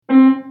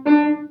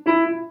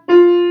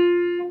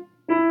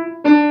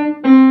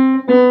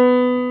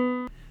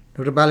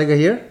Dr. Baliga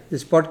here.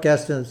 This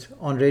podcast is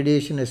on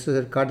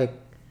radiation-associated cardiac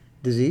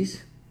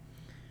disease.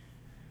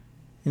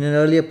 In an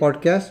earlier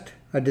podcast,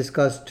 I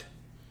discussed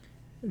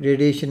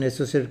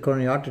radiation-associated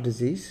coronary artery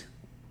disease.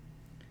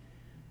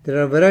 There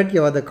are a variety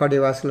of other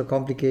cardiovascular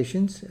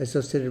complications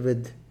associated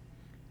with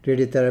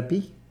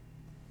radiotherapy,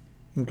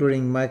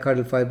 including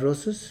myocardial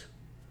fibrosis,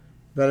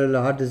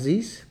 valvular heart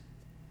disease,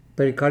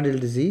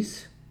 pericardial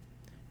disease,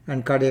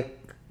 and cardiac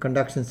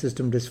conduction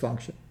system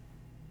dysfunction.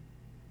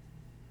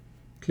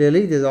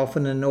 Clearly, there is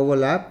often an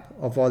overlap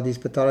of all these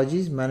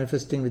pathologies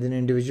manifesting within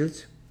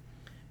individuals,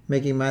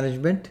 making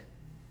management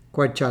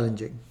quite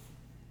challenging.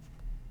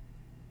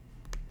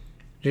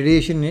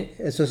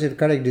 Radiation-associated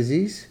cardiac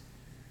disease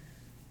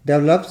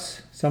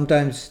develops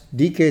sometimes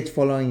decades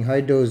following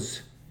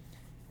high-dose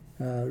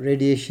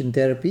radiation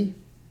therapy,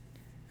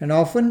 and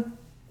often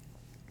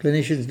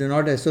clinicians do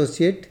not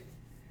associate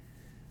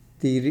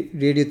the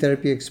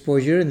radiotherapy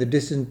exposure in the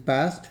distant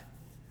past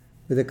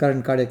with the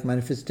current cardiac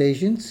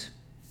manifestations.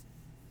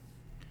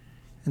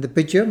 And the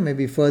picture may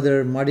be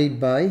further muddied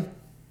by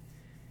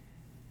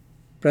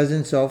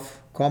presence of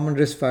common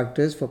risk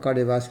factors for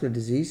cardiovascular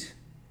disease,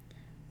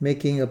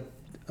 making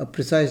a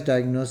precise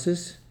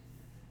diagnosis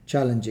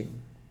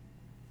challenging.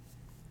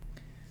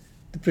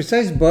 The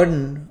precise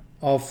burden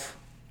of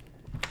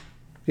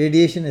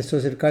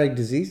radiation-associated cardiac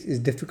disease is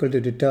difficult to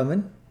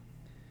determine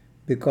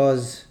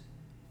because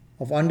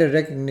of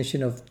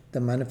under-recognition of the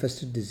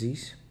manifested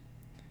disease,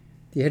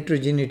 the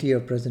heterogeneity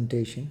of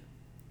presentation,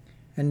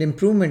 and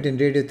improvement in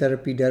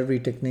radiotherapy delivery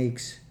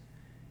techniques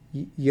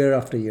year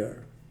after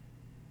year.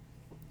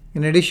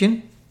 In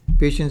addition,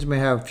 patients may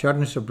have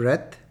shortness of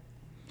breath,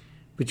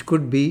 which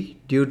could be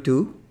due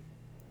to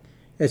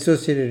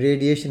associated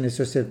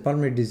radiation-associated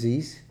pulmonary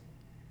disease,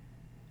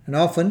 and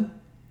often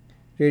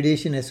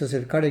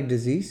radiation-associated cardiac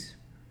disease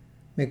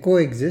may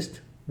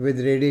coexist with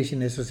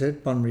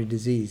radiation-associated pulmonary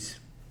disease.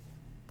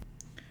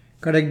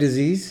 Cardiac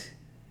disease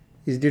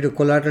is due to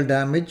collateral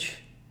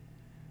damage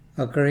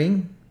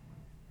occurring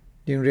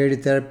during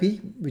radiotherapy,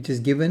 which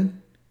is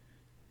given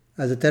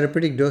as a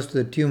therapeutic dose to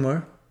the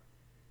tumor.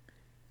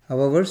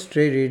 However,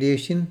 stray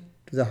radiation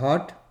to the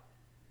heart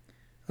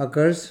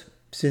occurs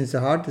since the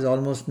heart is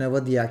almost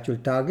never the actual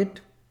target,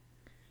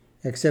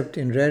 except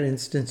in rare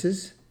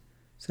instances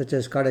such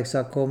as cardiac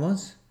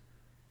sarcomas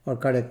or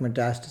cardiac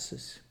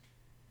metastasis.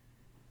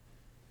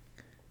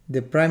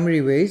 The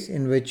primary ways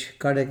in which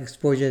cardiac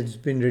exposure has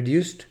been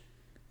reduced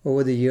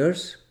over the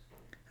years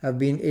have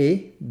been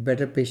A.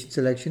 Better patient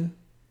selection,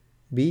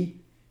 B.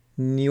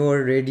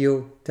 Newer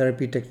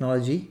radiotherapy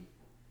technology,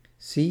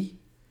 C.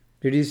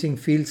 Reducing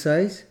field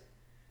size,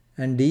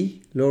 and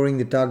D. Lowering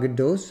the target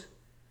dose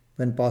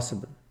when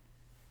possible.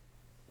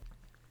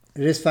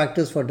 Risk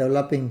factors for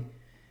developing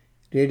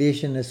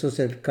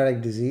radiation-associated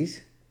cardiac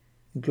disease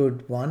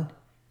include 1.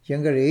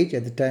 Younger age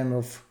at the time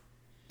of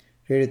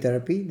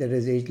radiotherapy, that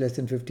is age less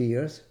than 50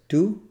 years.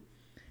 2.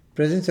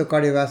 Presence of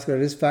cardiovascular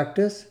risk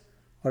factors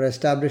or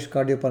established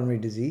cardiopulmonary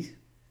disease.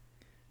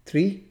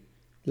 3.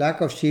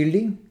 Lack of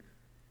shielding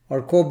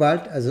or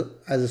cobalt as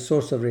a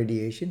source of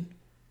radiation.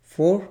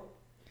 4.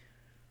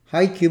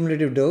 High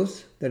cumulative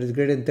dose, that is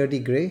greater than 30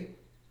 gray,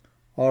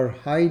 or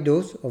high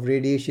dose of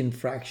radiation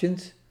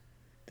fractions,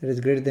 that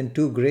is greater than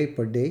 2 gray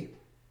per day.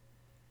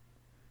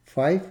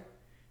 5.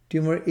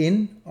 Tumor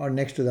in or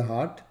next to the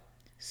heart.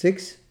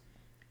 6.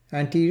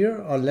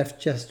 Anterior or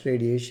left chest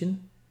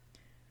radiation.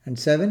 And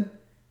 7.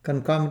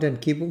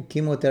 Concomitant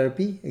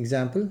chemotherapy,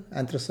 example,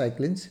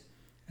 anthracyclines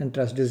and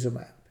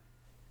trastuzumab.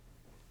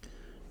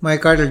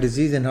 Myocardial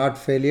disease and heart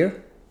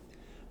failure.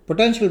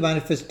 Potential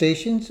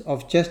manifestations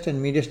of chest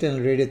and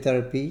mediastinal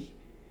radiotherapy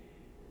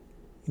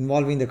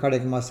involving the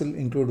cardiac muscle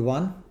include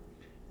 1.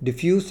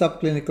 Diffuse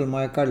subclinical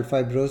myocardial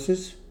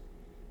fibrosis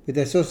with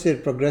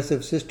associated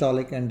progressive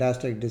systolic and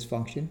diastolic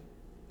dysfunction.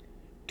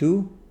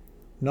 2.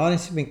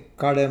 Non-ischemic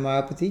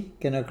cardiomyopathy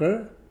can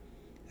occur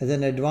as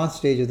an advanced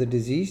stage of the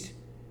disease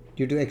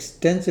due to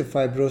extensive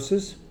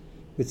fibrosis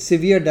with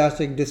severe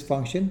diastolic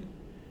dysfunction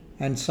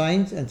and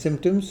signs and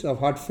symptoms of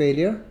heart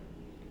failure.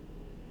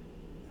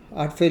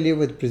 Heart failure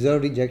with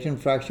preserved ejection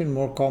fraction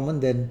more common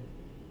than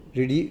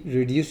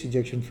reduced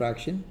ejection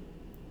fraction.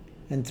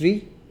 And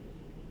 3.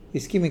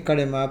 Ischemic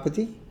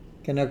cardiomyopathy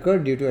can occur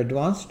due to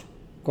advanced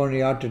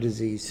coronary artery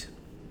disease.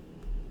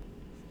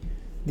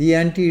 The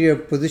anterior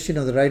position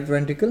of the right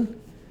ventricle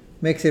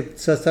makes it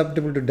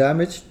susceptible to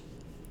damage,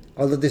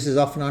 although this is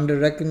often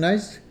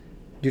under-recognized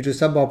due to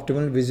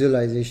suboptimal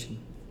visualization.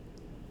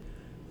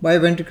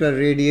 Biventricular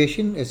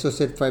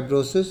radiation-associated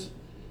fibrosis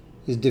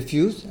is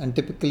diffuse and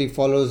typically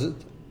follows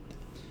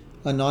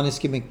a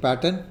non-ischemic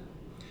pattern.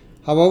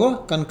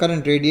 However,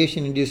 concurrent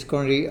radiation-induced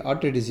coronary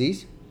artery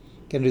disease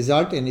can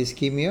result in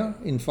ischemia,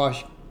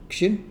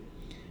 infarction,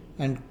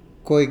 and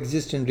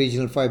coexist in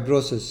regional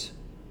fibrosis.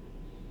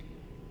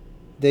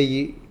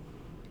 The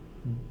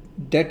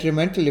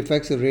detrimental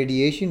effects of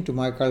radiation to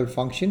myocardial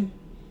function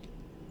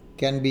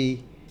can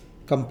be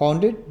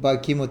compounded by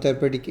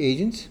chemotherapeutic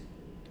agents,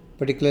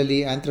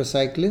 particularly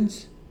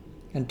anthracyclines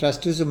and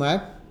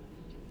trastuzumab,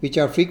 which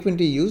are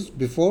frequently used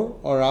before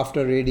or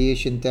after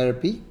radiation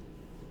therapy.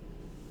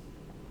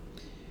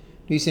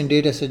 Recent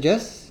data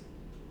suggests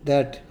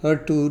that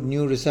HER2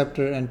 new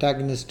receptor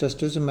antagonist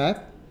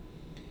trastuzumab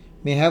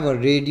may have a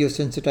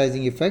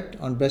radiosensitizing effect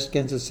on breast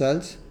cancer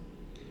cells,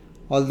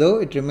 although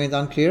it remains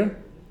unclear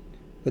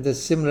whether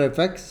similar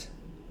effects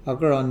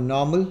occur on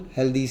normal,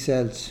 healthy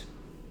cells.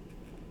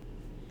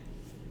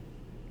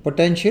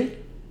 Potential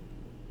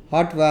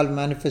heart valve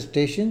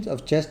manifestations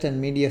of chest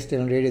and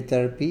mediastinal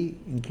radiotherapy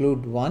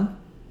include 1.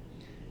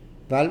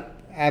 Valve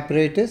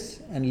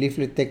apparatus and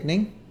leaflet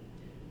thickening,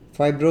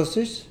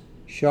 fibrosis,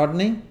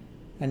 shortening,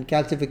 and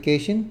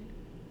calcification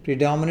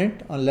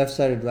predominant on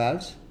left-sided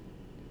valves.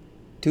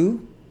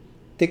 2.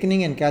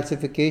 Thickening and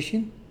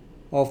calcification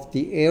of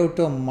the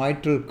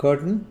aortomitral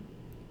curtain,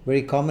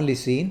 very commonly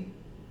seen.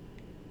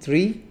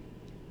 3.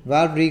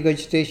 Valve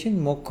regurgitation,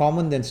 more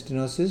common than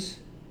stenosis.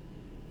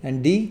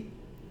 And D.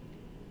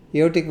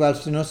 Aortic valve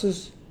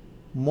stenosis,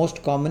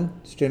 most common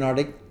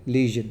stenotic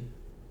lesion.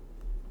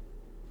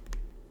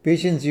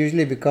 Patients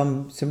usually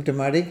become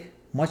symptomatic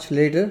much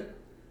later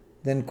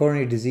than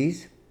coronary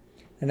disease,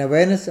 and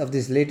awareness of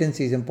this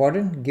latency is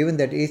important given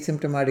that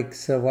asymptomatic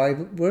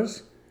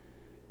survivors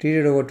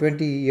treated over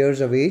 20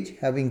 years of age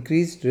have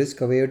increased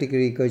risk of aortic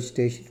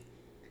regurgitation,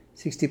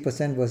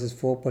 60% versus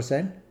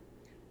 4%,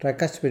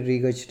 tricuspid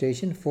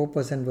regurgitation,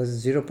 4%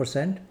 versus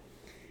 0%,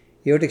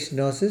 aortic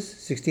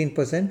stenosis,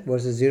 16%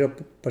 versus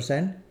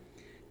 0%,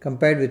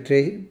 compared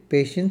with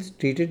patients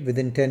treated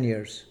within 10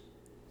 years.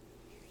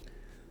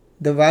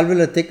 The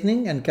valvular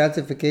thickening and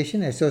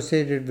calcification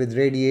associated with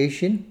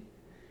radiation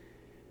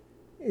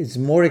is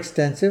more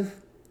extensive,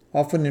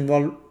 often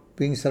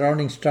involving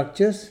surrounding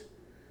structures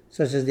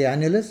such as the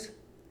annulus,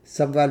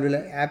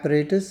 subvalvular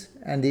apparatus,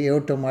 and the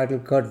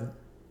aortomitral curtain.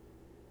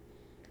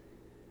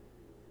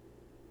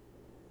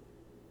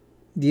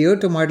 The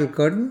aortomitral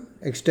curtain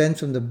extends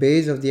from the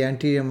base of the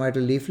anterior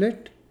mitral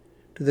leaflet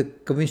to the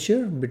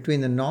commissure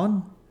between the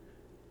non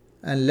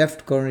and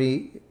left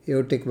coronary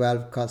aortic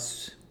valve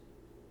cusps.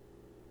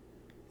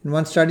 In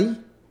one study,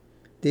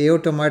 the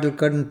aortomitral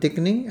curtain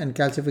thickening and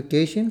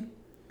calcification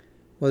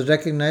was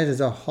recognized as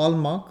a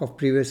hallmark of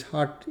previous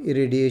heart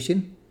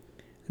irradiation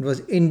and was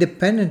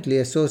independently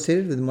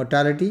associated with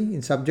mortality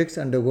in subjects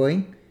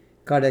undergoing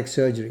cardiac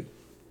surgery.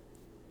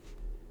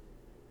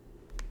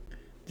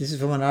 This is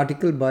from an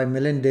article by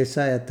Milind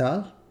Desai et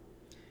al.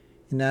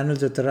 In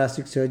Annals of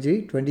Thoracic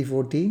Surgery,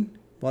 2014,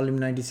 volume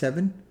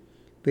 97,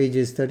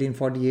 pages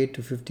 1348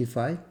 to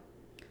 55.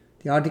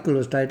 The article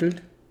was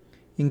titled,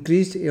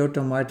 Increased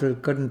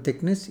aortomitral curtain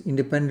thickness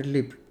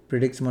independently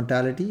predicts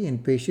mortality in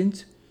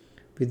patients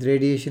with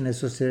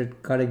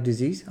radiation-associated cardiac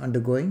disease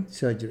undergoing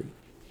surgery.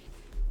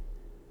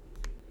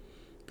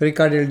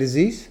 Pericardial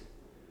disease.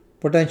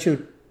 Potential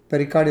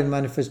pericardial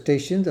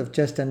manifestations of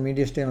chest and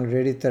mediastinal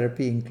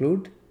radiotherapy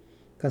include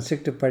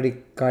constrictive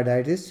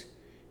pericarditis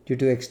due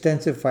to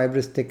extensive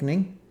fibrous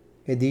thickening,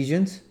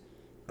 adhesions,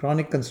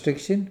 chronic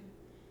constriction,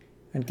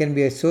 and can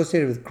be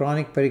associated with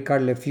chronic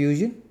pericardial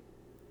effusion.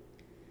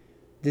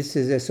 This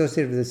is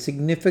associated with a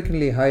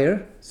significantly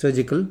higher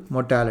surgical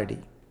mortality.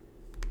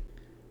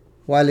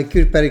 While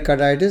acute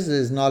pericarditis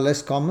is now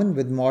less common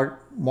with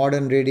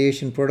modern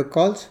radiation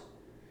protocols,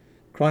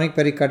 chronic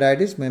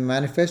pericarditis may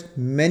manifest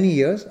many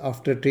years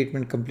after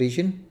treatment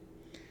completion.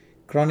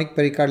 Chronic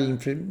pericardial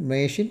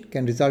inflammation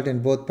can result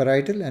in both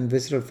parietal and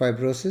visceral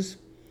fibrosis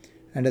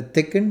and a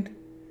thickened,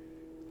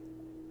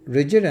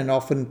 rigid, and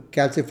often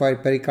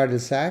calcified pericardial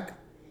sac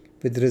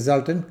with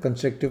resultant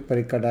constrictive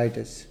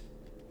pericarditis.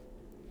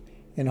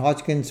 In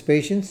Hodgkin's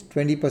patients,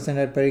 20%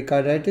 had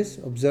pericarditis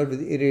observed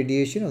with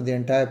irradiation of the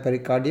entire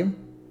pericardium.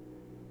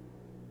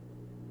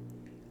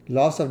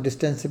 Loss of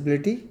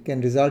distensibility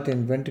can result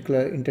in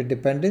ventricular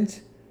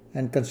interdependence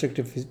and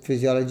constrictive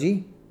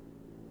physiology.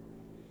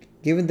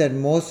 Given that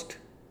most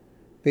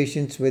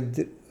patients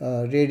with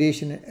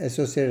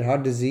radiation-associated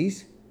heart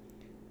disease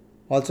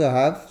also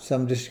have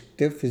some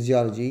restrictive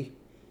physiology,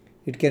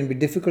 it can be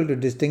difficult to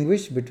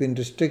distinguish between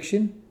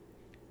restriction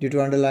due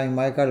to underlying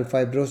myocardial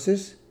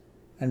fibrosis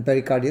and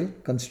pericardial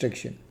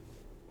constriction.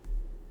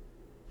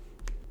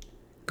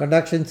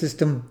 Conduction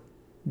system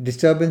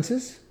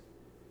disturbances.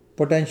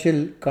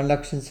 Potential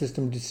conduction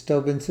system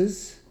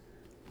disturbances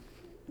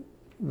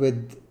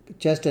with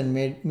chest and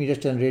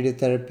mediastinal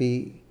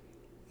radiotherapy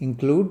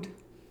include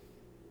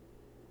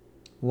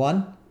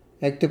 1.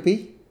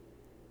 Ectopy,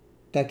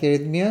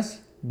 tachyarrhythmias,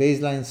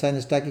 baseline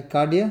sinus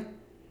tachycardia,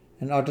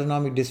 and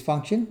autonomic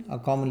dysfunction are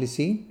commonly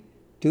seen.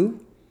 2.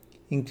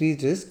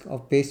 Increased risk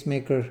of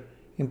pacemaker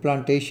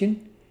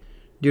implantation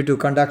due to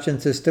conduction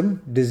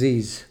system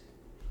disease.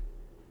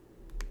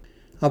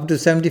 Up to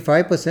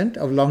 75%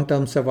 of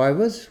long-term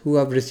survivors who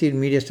have received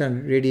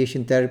mediastinal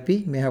radiation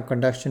therapy may have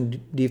conduction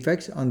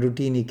defects on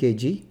routine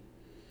EKG.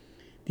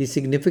 These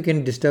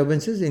significant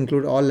disturbances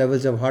include all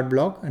levels of heart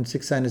block and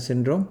sick sinus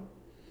syndrome.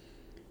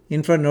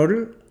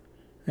 Infranodal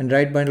and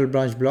right bundle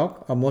branch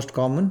block are most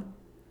common,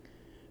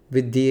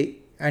 with the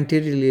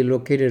anteriorly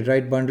located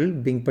right bundle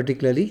being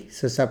particularly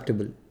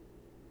susceptible.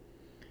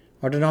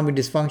 Autonomic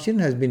dysfunction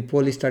has been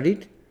poorly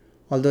studied,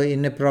 although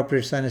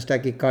inappropriate sinus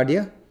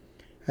tachycardia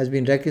has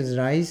been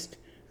recognized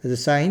as a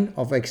sign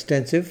of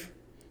extensive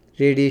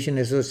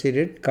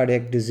radiation-associated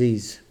cardiac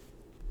disease.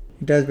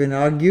 It has been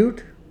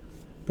argued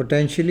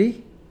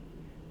potentially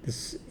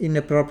this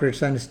inappropriate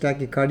sinus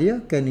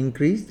tachycardia can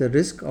increase the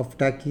risk of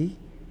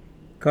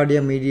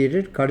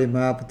tachycardia-mediated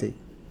cardiomyopathy.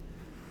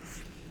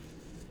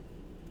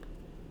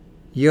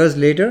 Years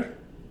later,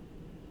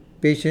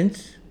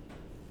 patients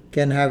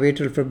can have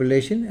atrial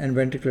fibrillation and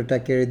ventricular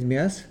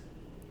tachyarrhythmias.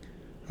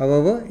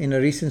 However, in a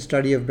recent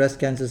study of breast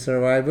cancer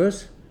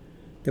survivors,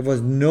 there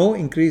was no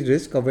increased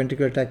risk of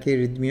ventricular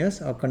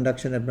tachyarrhythmias or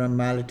conduction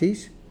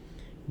abnormalities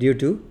due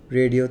to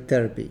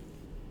radiotherapy.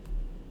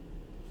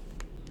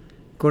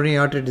 Coronary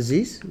artery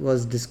disease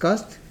was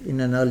discussed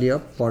in an earlier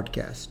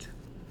podcast.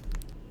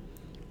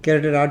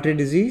 Carotid artery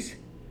disease,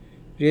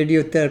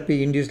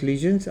 radiotherapy-induced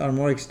lesions are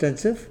more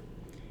extensive,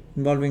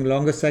 involving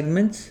longer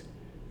segments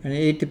and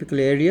atypical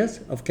areas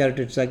of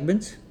carotid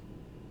segments.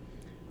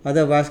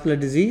 Other vascular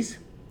disease,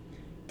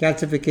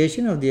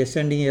 calcification of the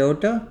ascending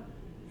aorta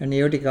and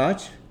aortic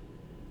arch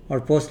or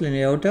porcelain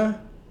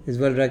aorta is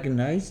well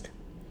recognized.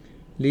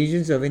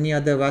 Lesions of any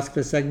other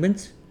vascular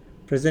segments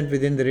present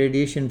within the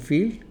radiation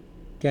field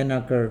can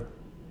occur.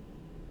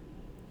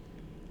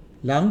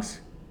 Lungs.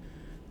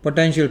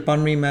 Potential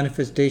pulmonary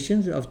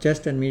manifestations of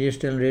chest and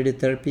mediastinal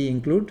radiotherapy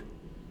include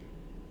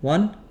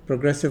 1.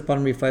 Progressive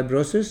pulmonary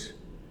fibrosis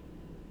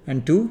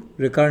and 2.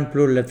 Recurrent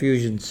pleural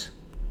effusions.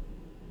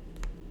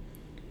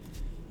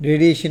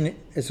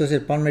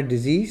 Radiation-associated pulmonary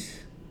disease,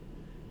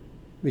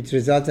 which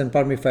results in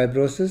pulmonary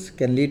fibrosis,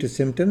 can lead to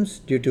symptoms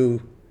due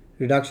to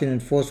reduction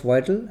in forced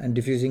vital and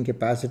diffusing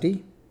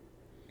capacity.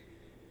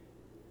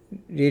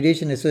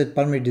 Radiation-associated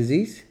pulmonary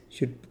disease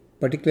should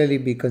particularly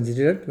be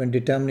considered when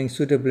determining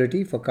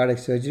suitability for cardiac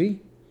surgery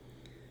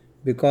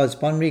because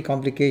pulmonary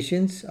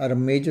complications are a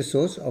major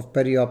source of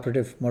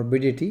perioperative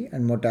morbidity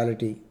and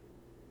mortality.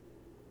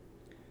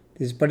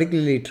 This is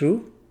particularly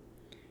true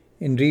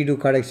in redo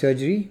cardiac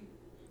surgery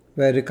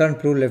where recurrent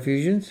pleural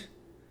effusions,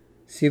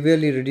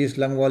 severely reduced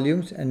lung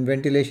volumes and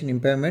ventilation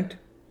impairment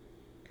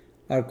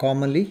are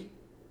commonly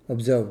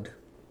observed.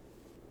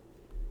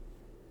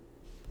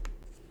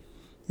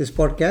 This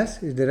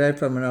podcast is derived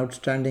from an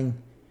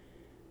outstanding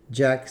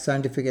JACC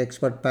Scientific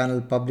Expert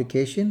Panel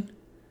publication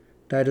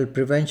titled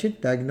Prevention,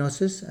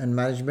 Diagnosis and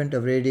Management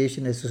of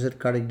Radiation-Associated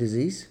Cardiac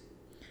Disease,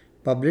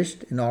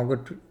 published in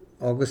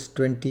August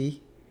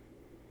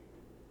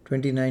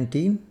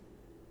 2019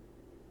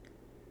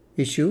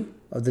 issue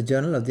of the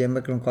Journal of the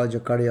American College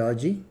of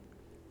Cardiology.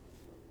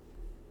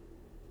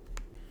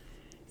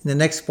 In the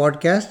next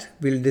podcast,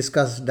 we'll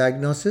discuss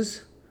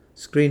diagnosis,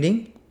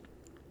 screening,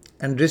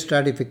 and risk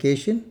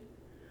stratification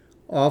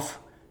of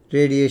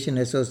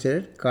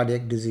radiation-associated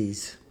cardiac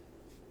disease.